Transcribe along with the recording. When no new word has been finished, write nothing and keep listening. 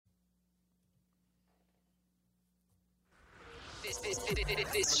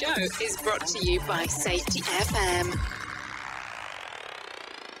This show is brought to you by Safety FM.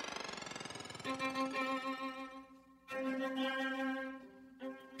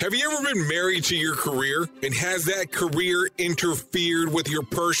 Have you ever been married to your career? And has that career interfered with your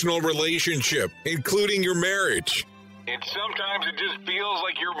personal relationship, including your marriage? And sometimes it just feels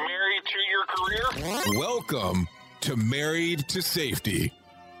like you're married to your career? Welcome to Married to Safety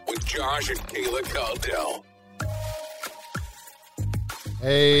with Josh and Kayla Caldell.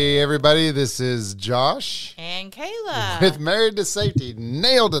 Hey, everybody, this is Josh. And Kayla. With Married to Safety.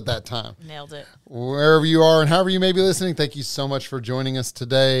 Nailed it that time. Nailed it. Wherever you are and however you may be listening, thank you so much for joining us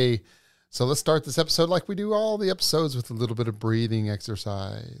today. So let's start this episode like we do all the episodes with a little bit of breathing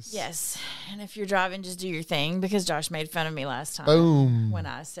exercise. Yes. And if you're driving, just do your thing because Josh made fun of me last time. Boom. When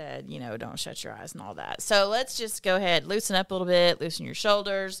I said, don't shut your eyes and all that. So let's just go ahead, loosen up a little bit, loosen your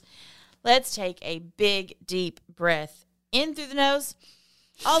shoulders. Let's take a big, deep breath in through the nose.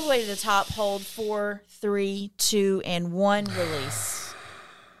 All the way to the top, hold 4, 3, 2, and 1, release.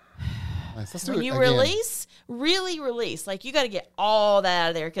 Nice. Let's When do it you again. release, really release. Like, you got to get all that out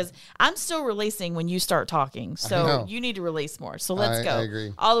of there because I'm still releasing when you start talking. So you need to release more. So let's go. I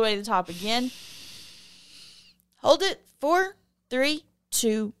agree. All the way to the top again. Hold it. 4, 3,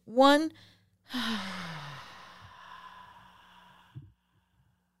 2, 1.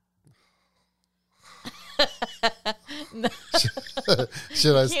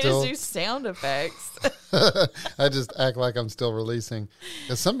 Should I You can't still? just do sound effects. I just act like I'm still releasing.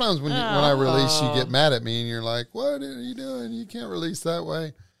 Because sometimes when I release, you get mad at me and you're like, what are you doing? You can't release that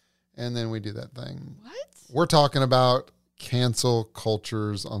way. And then we do that thing. What? We're talking about cancel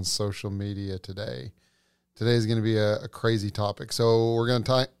cultures on social media today. Today is going to be a crazy topic. So we're going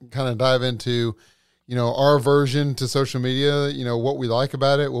to kind of dive into, our aversion to social media, what we like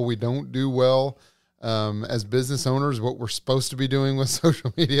about it, what we don't do well. As business owners, what we're supposed to be doing with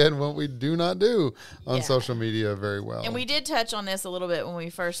social media and what we do not do on social media very well. And we did touch on this a little bit when we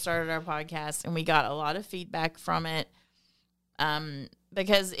first started our podcast, and we got a lot of feedback from it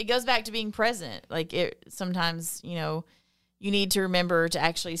because it goes back to being present. Like, sometimes, you need to remember to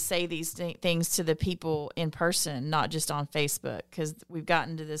actually say these things to the people in person, not just on Facebook, because we've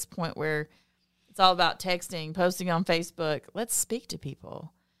gotten to this point where it's all about texting, posting on Facebook. Let's speak to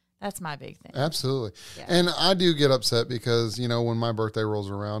people. That's my big thing. Absolutely. Yeah. And I do get upset because, when my birthday rolls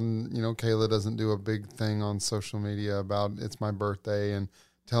around, Kayla doesn't do a big thing on social media about it's my birthday and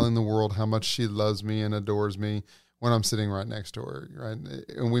telling the world how much she loves me and adores me when I'm sitting right next to her, right?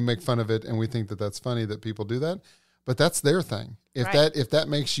 And we make fun of it and we think that that's funny that people do that, but that's their thing. If that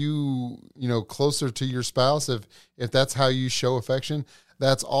makes you, closer to your spouse, if that's how you show affection,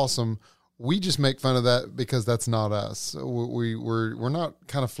 that's awesome. We just make fun of that because that's not us. We're not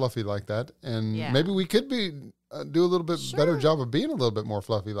kind of fluffy like that, and maybe we could do a little bit better job of being a little bit more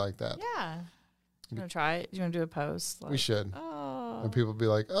fluffy like that. Yeah, you want to try it? You want to do a post? We should. Oh, and people be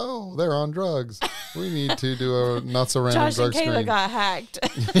like, "Oh, they're on drugs. We need to do a not so random Josh drug and Kayla screen." got hacked.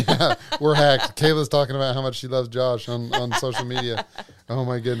 Yeah, we're hacked. Kayla's talking about how much she loves Josh on social media. Oh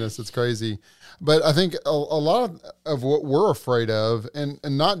my goodness, it's crazy. But I think a lot of what we're afraid of, and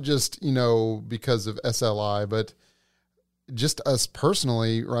not just, because of SLI, but just us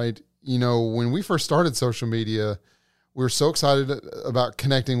personally, right? When we first started social media, we were so excited about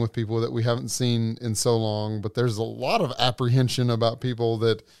connecting with people that we haven't seen in so long, but there's a lot of apprehension about people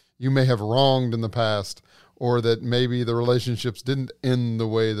that you may have wronged in the past, or that maybe the relationships didn't end the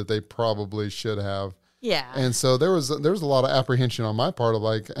way that they probably should have. Yeah. And so there was a lot of apprehension on my part of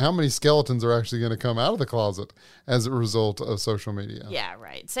like, how many skeletons are actually going to come out of the closet as a result of social media? Yeah,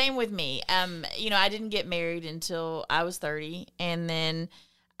 right. Same with me. I didn't get married until I was 30, and then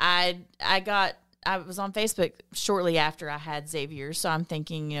I was on Facebook shortly after I had Xavier, so I'm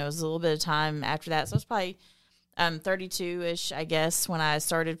thinking, it was a little bit of time after that. So it's probably 32-ish, I guess, when I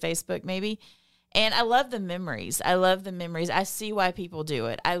started Facebook maybe. And I love the memories. I see why people do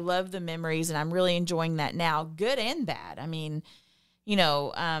it. I love the memories, and I'm really enjoying that now, good and bad. I mean,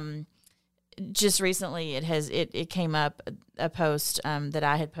 just recently it came up a post that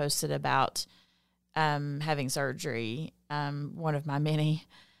I had posted about having surgery, one of my many,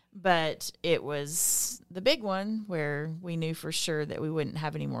 but it was the big one where we knew for sure that we wouldn't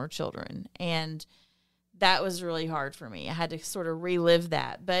have any more children. And that was really hard for me. I had to sort of relive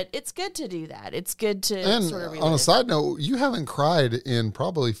that, but it's good to do that. It's good to sort of relive. On a side note, you haven't cried in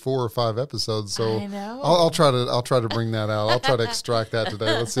probably 4 or 5 episodes, so I know. I'll try to bring that out. I'll try to extract that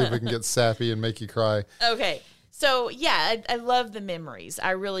today. Let's see if we can get sappy and make you cry. Okay. So, yeah, I love the memories.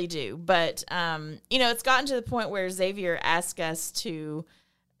 I really do. But, it's gotten to the point where Xavier asked us to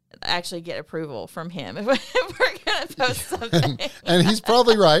actually get approval from him if we're going to post something. And he's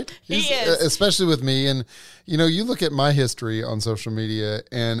probably right. He is. Especially with me. And, you look at my history on social media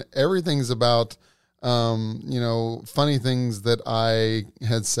and everything's about, funny things that I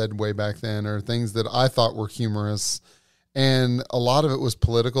had said way back then or things that I thought were humorous. And a lot of it was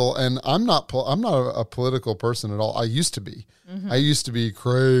political. And I'm not a political person at all. I used to be. I used to be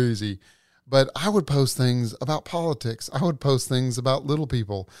crazy. But I would post things about politics. I would post things about little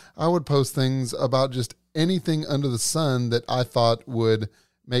people. I would post things about just anything under the sun that I thought would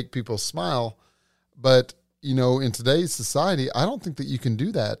make people smile. But, in today's society, I don't think that you can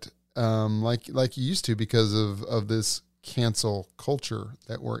do that like you used to because of this cancel culture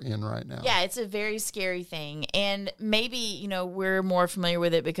that we're in right now. Yeah, it's a very scary thing. And maybe, we're more familiar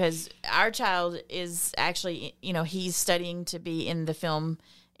with it because our child is actually, he's studying to be in the film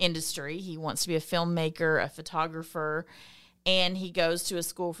industry. He wants to be a filmmaker, a photographer, and he goes to a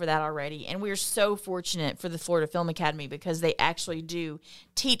school for that already. And we're so fortunate for the Florida Film Academy because they actually do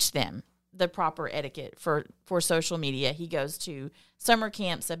teach them the proper etiquette for social media. He goes to summer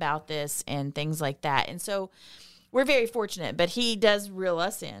camps about this and things like that. And so we're very fortunate, but he does reel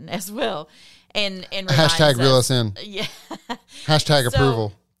us in as well. And hashtag reel us in. Yeah. Hashtag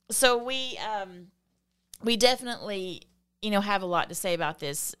approval. So we definitely, have a lot to say about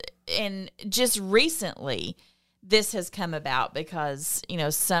this. And just recently, this has come about because,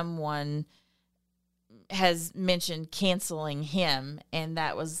 someone has mentioned canceling him, and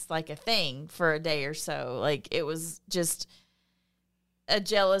that was like a thing for a day or so. Like, it was just a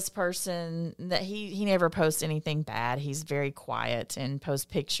jealous person that he never posts anything bad. He's very quiet and posts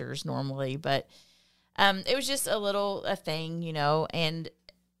pictures normally, but it was just a thing,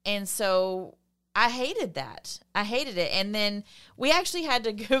 and so I hated that. I hated it. And then we actually had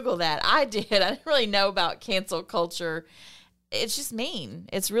to Google that. I did. I didn't really know about cancel culture. It's just mean.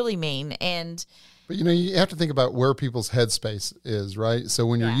 It's really mean. But you have to think about where people's headspace is, right? So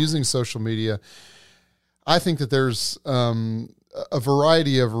when you're using social media, I think that there's a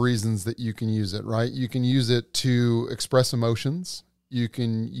variety of reasons that you can use it, right? You can use it to express emotions. You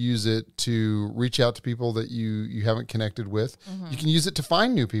can use it to reach out to people that you haven't connected with. Mm-hmm. You can use it to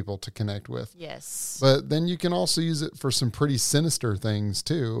find new people to connect with. Yes. But then you can also use it for some pretty sinister things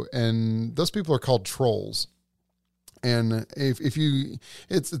too. And those people are called trolls. And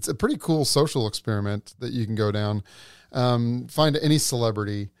it's a pretty cool social experiment that you can go down. Find any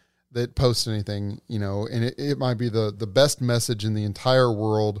celebrity that posts anything, and it might be the best message in the entire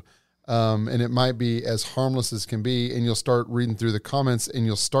world. And it might be as harmless as can be, and you'll start reading through the comments and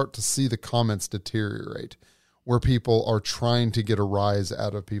you'll start to see the comments deteriorate where people are trying to get a rise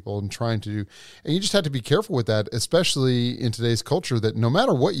out of people and and you just have to be careful with that, especially in today's culture, that no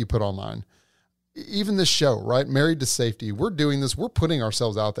matter what you put online, even this show, right? Married to Safety, we're doing this. We're putting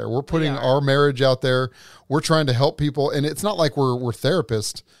ourselves out there. We're putting our marriage out there. We're trying to help people. And it's not like we're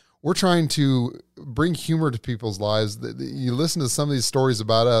therapists. We're trying to bring humor to people's lives. You listen to some of these stories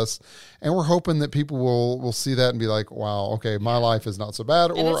about us, and we're hoping that people will see that and be like, wow, okay, my life is not so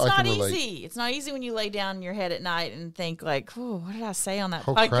bad, or I can relate. It's not easy when you lay down your head at night and think like, oh, what did I say on that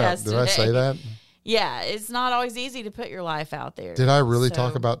podcast crap. Did I say that? Yeah, it's not always easy to put your life out there. Did I really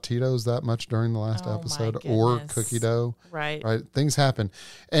talk about Tito's that much during the last episode, or cookie dough? Right. Things happen.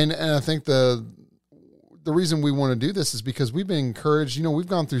 And I think the reason we want to do this is because we've been encouraged. We've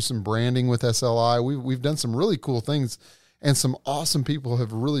gone through some branding with SLI. We've done some really cool things, and some awesome people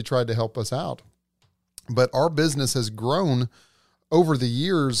have really tried to help us out. But our business has grown over the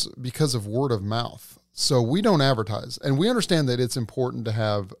years because of word of mouth. So we don't advertise, and we understand that it's important to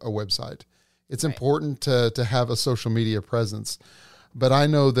have a website. It's important to have a social media presence. But I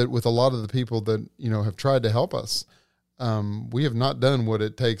know that with a lot of the people that, have tried to help us, we have not done what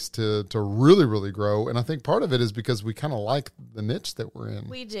it takes to really, really grow. And I think part of it is because we kind of like the niche that we're in.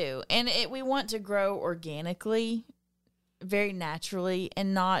 We do. And we want to grow organically, very naturally,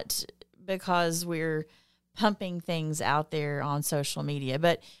 and not because we're pumping things out there on social media.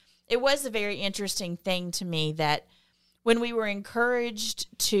 But it was a very interesting thing to me that when we were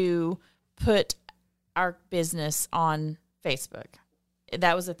encouraged to put our business on Facebook,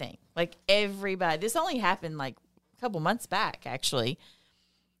 that was a thing. Like everybody, this only happened like couple months back actually,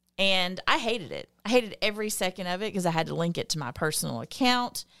 and I hated it. I hated every second of it because I had to link it to my personal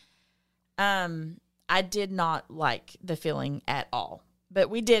account. I did not like the feeling at all, but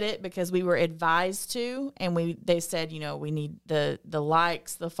we did it because we were advised to, and they said, we need the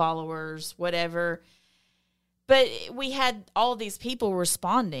likes, the followers, whatever. But we had all these people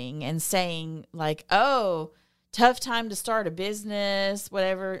responding and saying like, oh, tough time to start a business,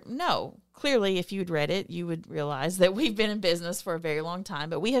 whatever. No, clearly, if you'd read it, you would realize that we've been in business for a very long time,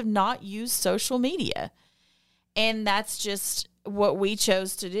 but we have not used social media. And that's just what we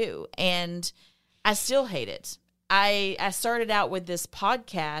chose to do. And I still hate it. I started out with this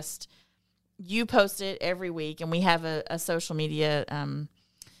podcast. You post it every week, and we have a social media,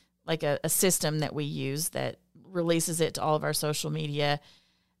 like a system that we use that releases it to all of our social media.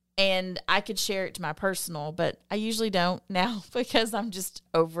 And I could share it to my personal, but I usually don't now because I'm just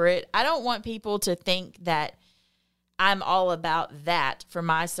over it. I don't want people to think that I'm all about that for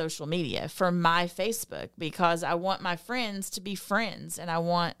my social media, for my Facebook, because I want my friends to be friends, and I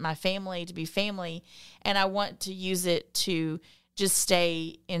want my family to be family, and I want to use it to just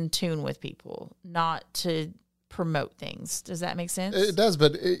stay in tune with people, not to promote things. Does that make sense? It does,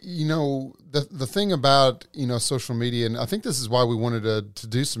 but the thing about, social media, and I think this is why we wanted to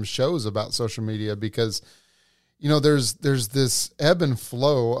do some shows about social media, because, there's this ebb and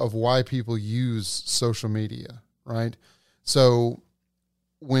flow of why people use social media, right? So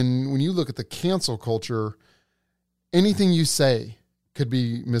when you look at the cancel culture, anything you say could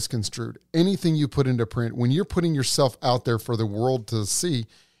be misconstrued. Anything you put into print, when you're putting yourself out there for the world to see,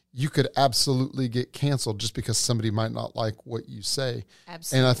 you could absolutely get canceled just because somebody might not like what you say.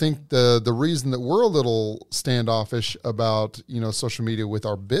 Absolutely. And I think the reason that we're a little standoffish about, social media with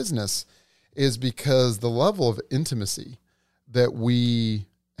our business is because the level of intimacy that we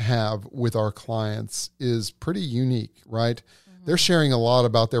have with our clients is pretty unique, right? Mm-hmm. They're sharing a lot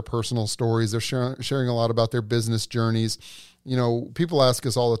about their personal stories. They're sharing a lot about their business journeys. People ask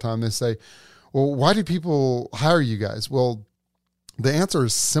us all the time, they say, well, why do people hire you guys? Well, the answer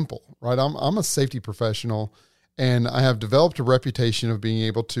is simple, right? I'm a safety professional, and I have developed a reputation of being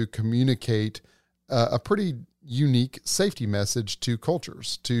able to communicate a pretty unique safety message to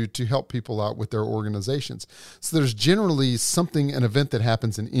cultures to help people out with their organizations. So there's generally an event that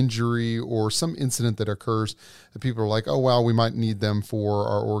happens, an injury or some incident that occurs that people are like, oh, wow, we might need them for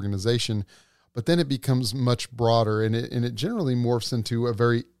our organization. But then it becomes much broader, and it generally morphs into a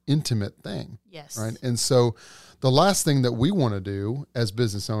very intimate thing. Yes. Right. And so the last thing that we want to do as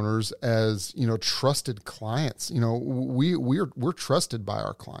business owners, as, trusted clients, we're trusted by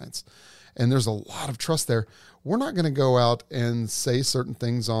our clients, and there's a lot of trust there. We're not going to go out and say certain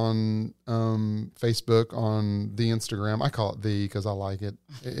things on Facebook, on the Instagram. I call it because I like it.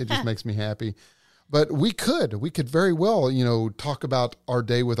 It just makes me happy. But we could very well, talk about our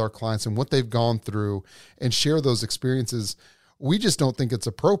day with our clients and what they've gone through and share those experiences. We just don't think it's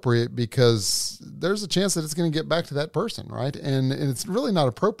appropriate because there's a chance that it's going to get back to that person, right? And it's really not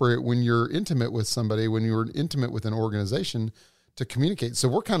appropriate when you're intimate with somebody, when you're intimate with an organization, to communicate. So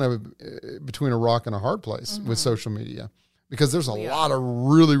we're kind of between a rock and a hard place with social media, because there's a lot of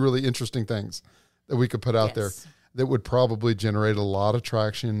really, really interesting things that we could put out there that would probably generate a lot of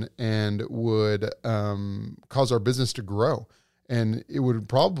traction and would cause our business to grow. And it would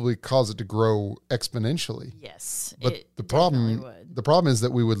probably cause it to grow exponentially. Yes. But the problem is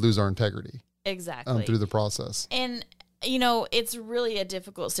that we would lose our integrity. Exactly. Through the process. And, it's really a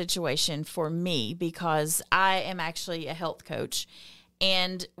difficult situation for me because I am actually a health coach,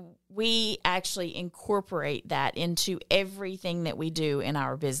 and we actually incorporate that into everything that we do in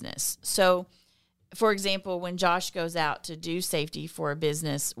our business. So, for example, when Josh goes out to do safety for a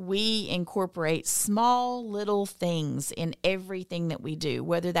business, we incorporate small little things in everything that we do,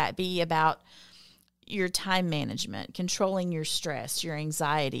 whether that be about your time management, controlling your stress, your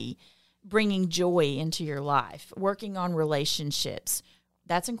anxiety, bringing joy into your life, working on relationships.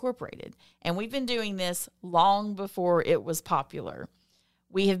 That's incorporated. And we've been doing this long before it was popular.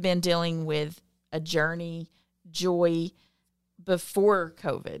 We have been dealing with a journey, joy, before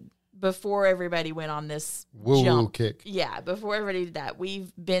COVID. Before everybody went on this jump kick. Yeah, before everybody did that,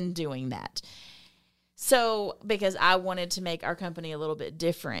 we've been doing that. So, because I wanted to make our company a little bit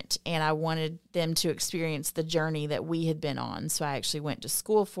different, and I wanted them to experience the journey that we had been on. So I actually went to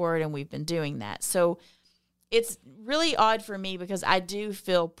school for it, and we've been doing that. So it's really odd for me because I do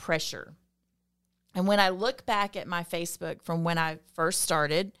feel pressure. And when I look back at my Facebook from when I first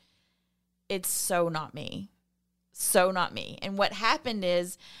started, it's so not me. So not me. And what happened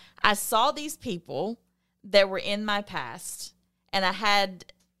is I saw these people that were in my past, and I had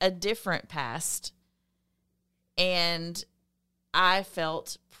a different past, and I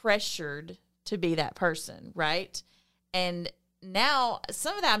felt pressured to be that person, right? And now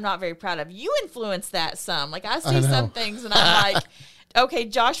some of that I'm not very proud of. You influenced that some. Like I see some things and I'm like, okay,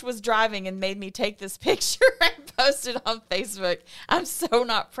 Josh was driving and made me take this picture and post it on Facebook. I'm so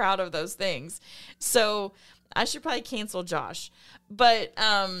not proud of those things. So I should probably cancel Josh, but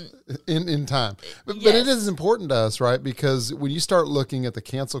in time. But yes. it is important to us, right? Because when you start looking at the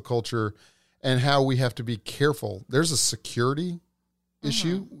cancel culture and how we have to be careful, there's a security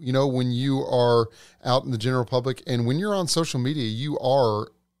issue, you know, when you are out in the general public and when you're on social media, you are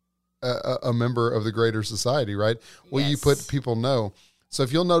a member of the greater society, right? Well, you put people know. So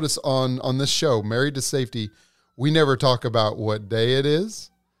if you'll notice on this show, Married to Safety, we never talk about what day it is.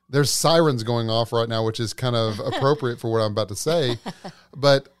 There's sirens going off right now, which is kind of appropriate for what I'm about to say.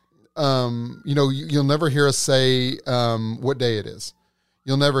 But, you know, you'll never hear us say what day it is.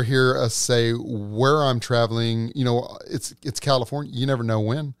 You'll never hear us say where I'm traveling. You know, it's California. You never know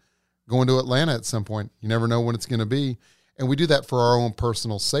when. Going to Atlanta at some point. You never know when it's going to be. And we do that for our own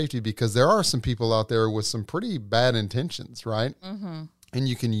personal safety because there are some people out there with some pretty bad intentions, right? Mm-hmm. And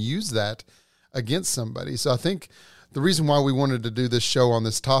you can use that against somebody. So I think the reason why we wanted to do this show on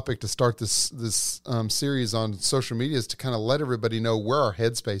this topic to start this series on social media is to kind of let everybody know where our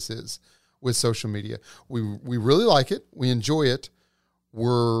headspace is with social media. We really like it. We enjoy it.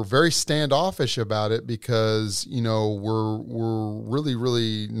 We're very standoffish about it because, you know, we're really,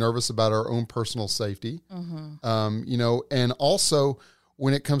 really nervous about our own personal safety. Mm-hmm. You know, and also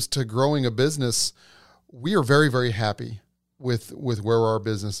when it comes to growing a business, we are very, very happy with where our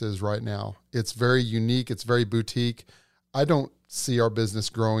business is right now. It's very unique. It's very boutique. I don't see our business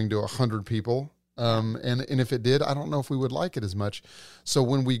growing to 100 people. And if it did, I don't know if we would like it as much. So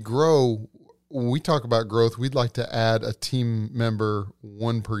when we grow, when we talk about growth, we'd like to add a team member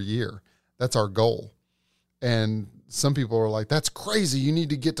 1 per year. That's our goal. And some people are like, that's crazy. You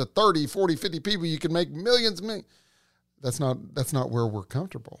need to get to 30, 40, 50 people. You can make millions. That's not where we're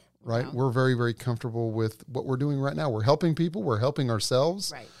comfortable, right? No. We're very, very comfortable with what we're doing right now. We're helping people. We're helping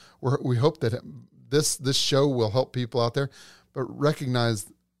ourselves. Right. We hope that this show will help people out there, but recognize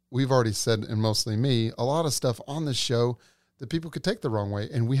we've already said, and mostly me, a lot of stuff on this show that people could take the wrong way,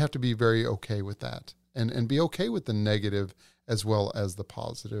 and we have to be very okay with that and be okay with the negative as well as the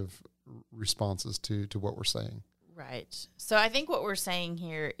positive responses to what we're saying. Right. So I think what we're saying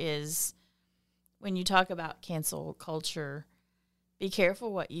here is when you talk about cancel culture, be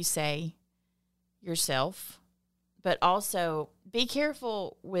careful what you say yourself, but also be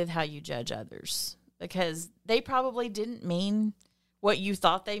careful with how you judge others because they probably didn't mean what you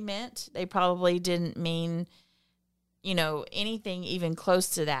thought they meant. They probably didn't mean, you know, anything even close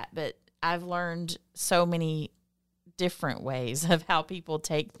to that. But I've learned so many different ways of how people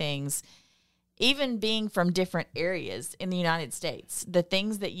take things, even being from different areas in the United States. The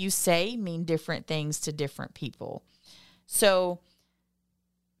things that you say mean different things to different people. So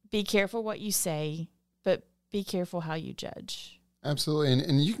be careful what you say, but be careful how you judge. Absolutely.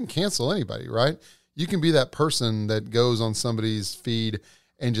 And you can cancel anybody, right? You can be that person that goes on somebody's feed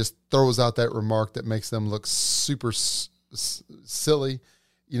and just throws out that remark that makes them look super silly.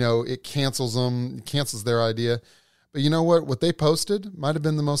 You know, it cancels them, it cancels their idea. But you know what? What they posted might have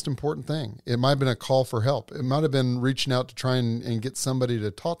been the most important thing. It might have been a call for help. It might have been reaching out to try and get somebody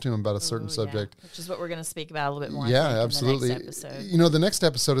to talk to them about a certain subject. Which is what we're going to speak about a little bit more. Yeah, absolutely. In the next episode. You know, the next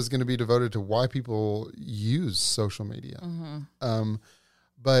episode is going to be devoted to why people use social media. Mm-hmm.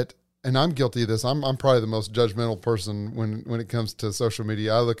 And I'm guilty of this. I'm probably the most judgmental person when it comes to social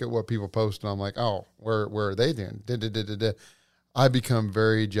media. I look at what people post and I'm like, oh, where are they doing? I become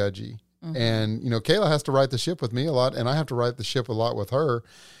very judgy. Mm-hmm. And, you know, Kayla has to right the ship with me a lot, and I have to right the ship a lot with her.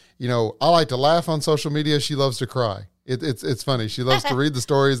 You know, I like to laugh on social media. She loves to cry. It's funny. She loves to read the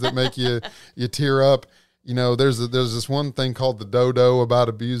stories that make you tear up. You know, there's this one thing called the Dodo about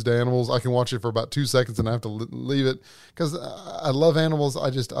abused animals. I can watch it for about 2 seconds and I have to leave it because I love animals. I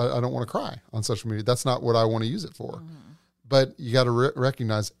don't want to cry on social media. That's not what I want to use it for. Mm-hmm. But you got to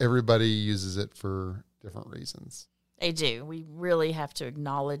recognize everybody uses it for different reasons. They do. We really have to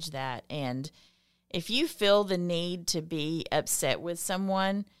acknowledge that. And if you feel the need to be upset with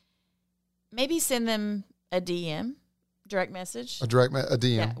someone, maybe send them a DM. Direct message? A DM.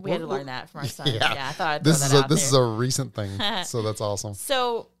 Yeah, we had to learn that from our son. Yeah, I thought I'd throw that out this there. is a recent thing, so that's awesome.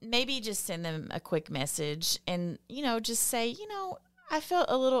 So maybe just send them a quick message and, you know, just say, you know, I felt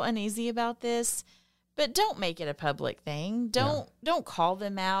a little uneasy about this, but don't make it a public thing. Don't call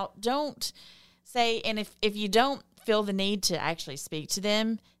them out. Don't say, and if you don't feel the need to actually speak to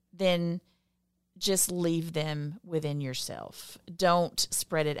them, then just leave them within yourself. Don't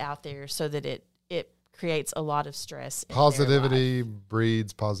spread it out there so that it creates a lot of stress. Positivity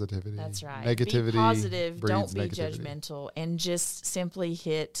breeds positivity. That's right. Negativity be positive. breeds Don't be negativity. judgmental, and just simply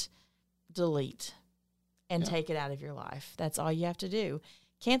hit delete and take it out of your life. That's all you have to do.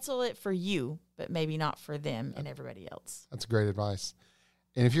 Cancel it for you, but maybe not for them and everybody else. That's great advice.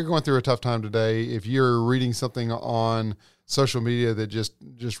 And if you're going through a tough time today, if you're reading something on social media that just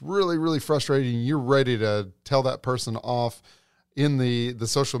really, really frustrating, you're ready to tell that person off in the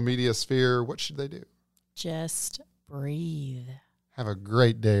social media sphere, what should they do? Just breathe. Have a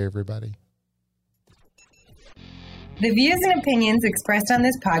great day, everybody. The views and opinions expressed on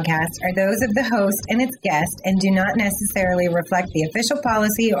this podcast are those of the host and its guest and do not necessarily reflect the official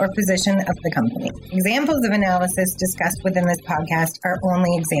policy or position of the company. Examples of analysis discussed within this podcast are only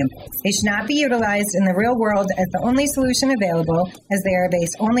examples. They should not be utilized in the real world as the only solution available, as they are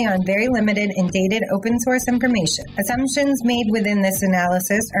based only on very limited and dated open source information. Assumptions made within this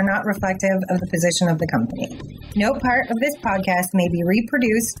analysis are not reflective of the position of the company. No part of this podcast may be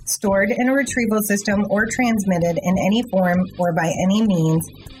reproduced, stored in a retrieval system, or transmitted in any form or by any means,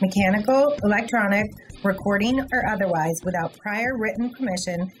 mechanical, electronic, recording, or otherwise, without prior written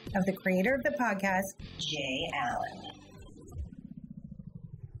permission of the creator of the podcast, Jay Allen.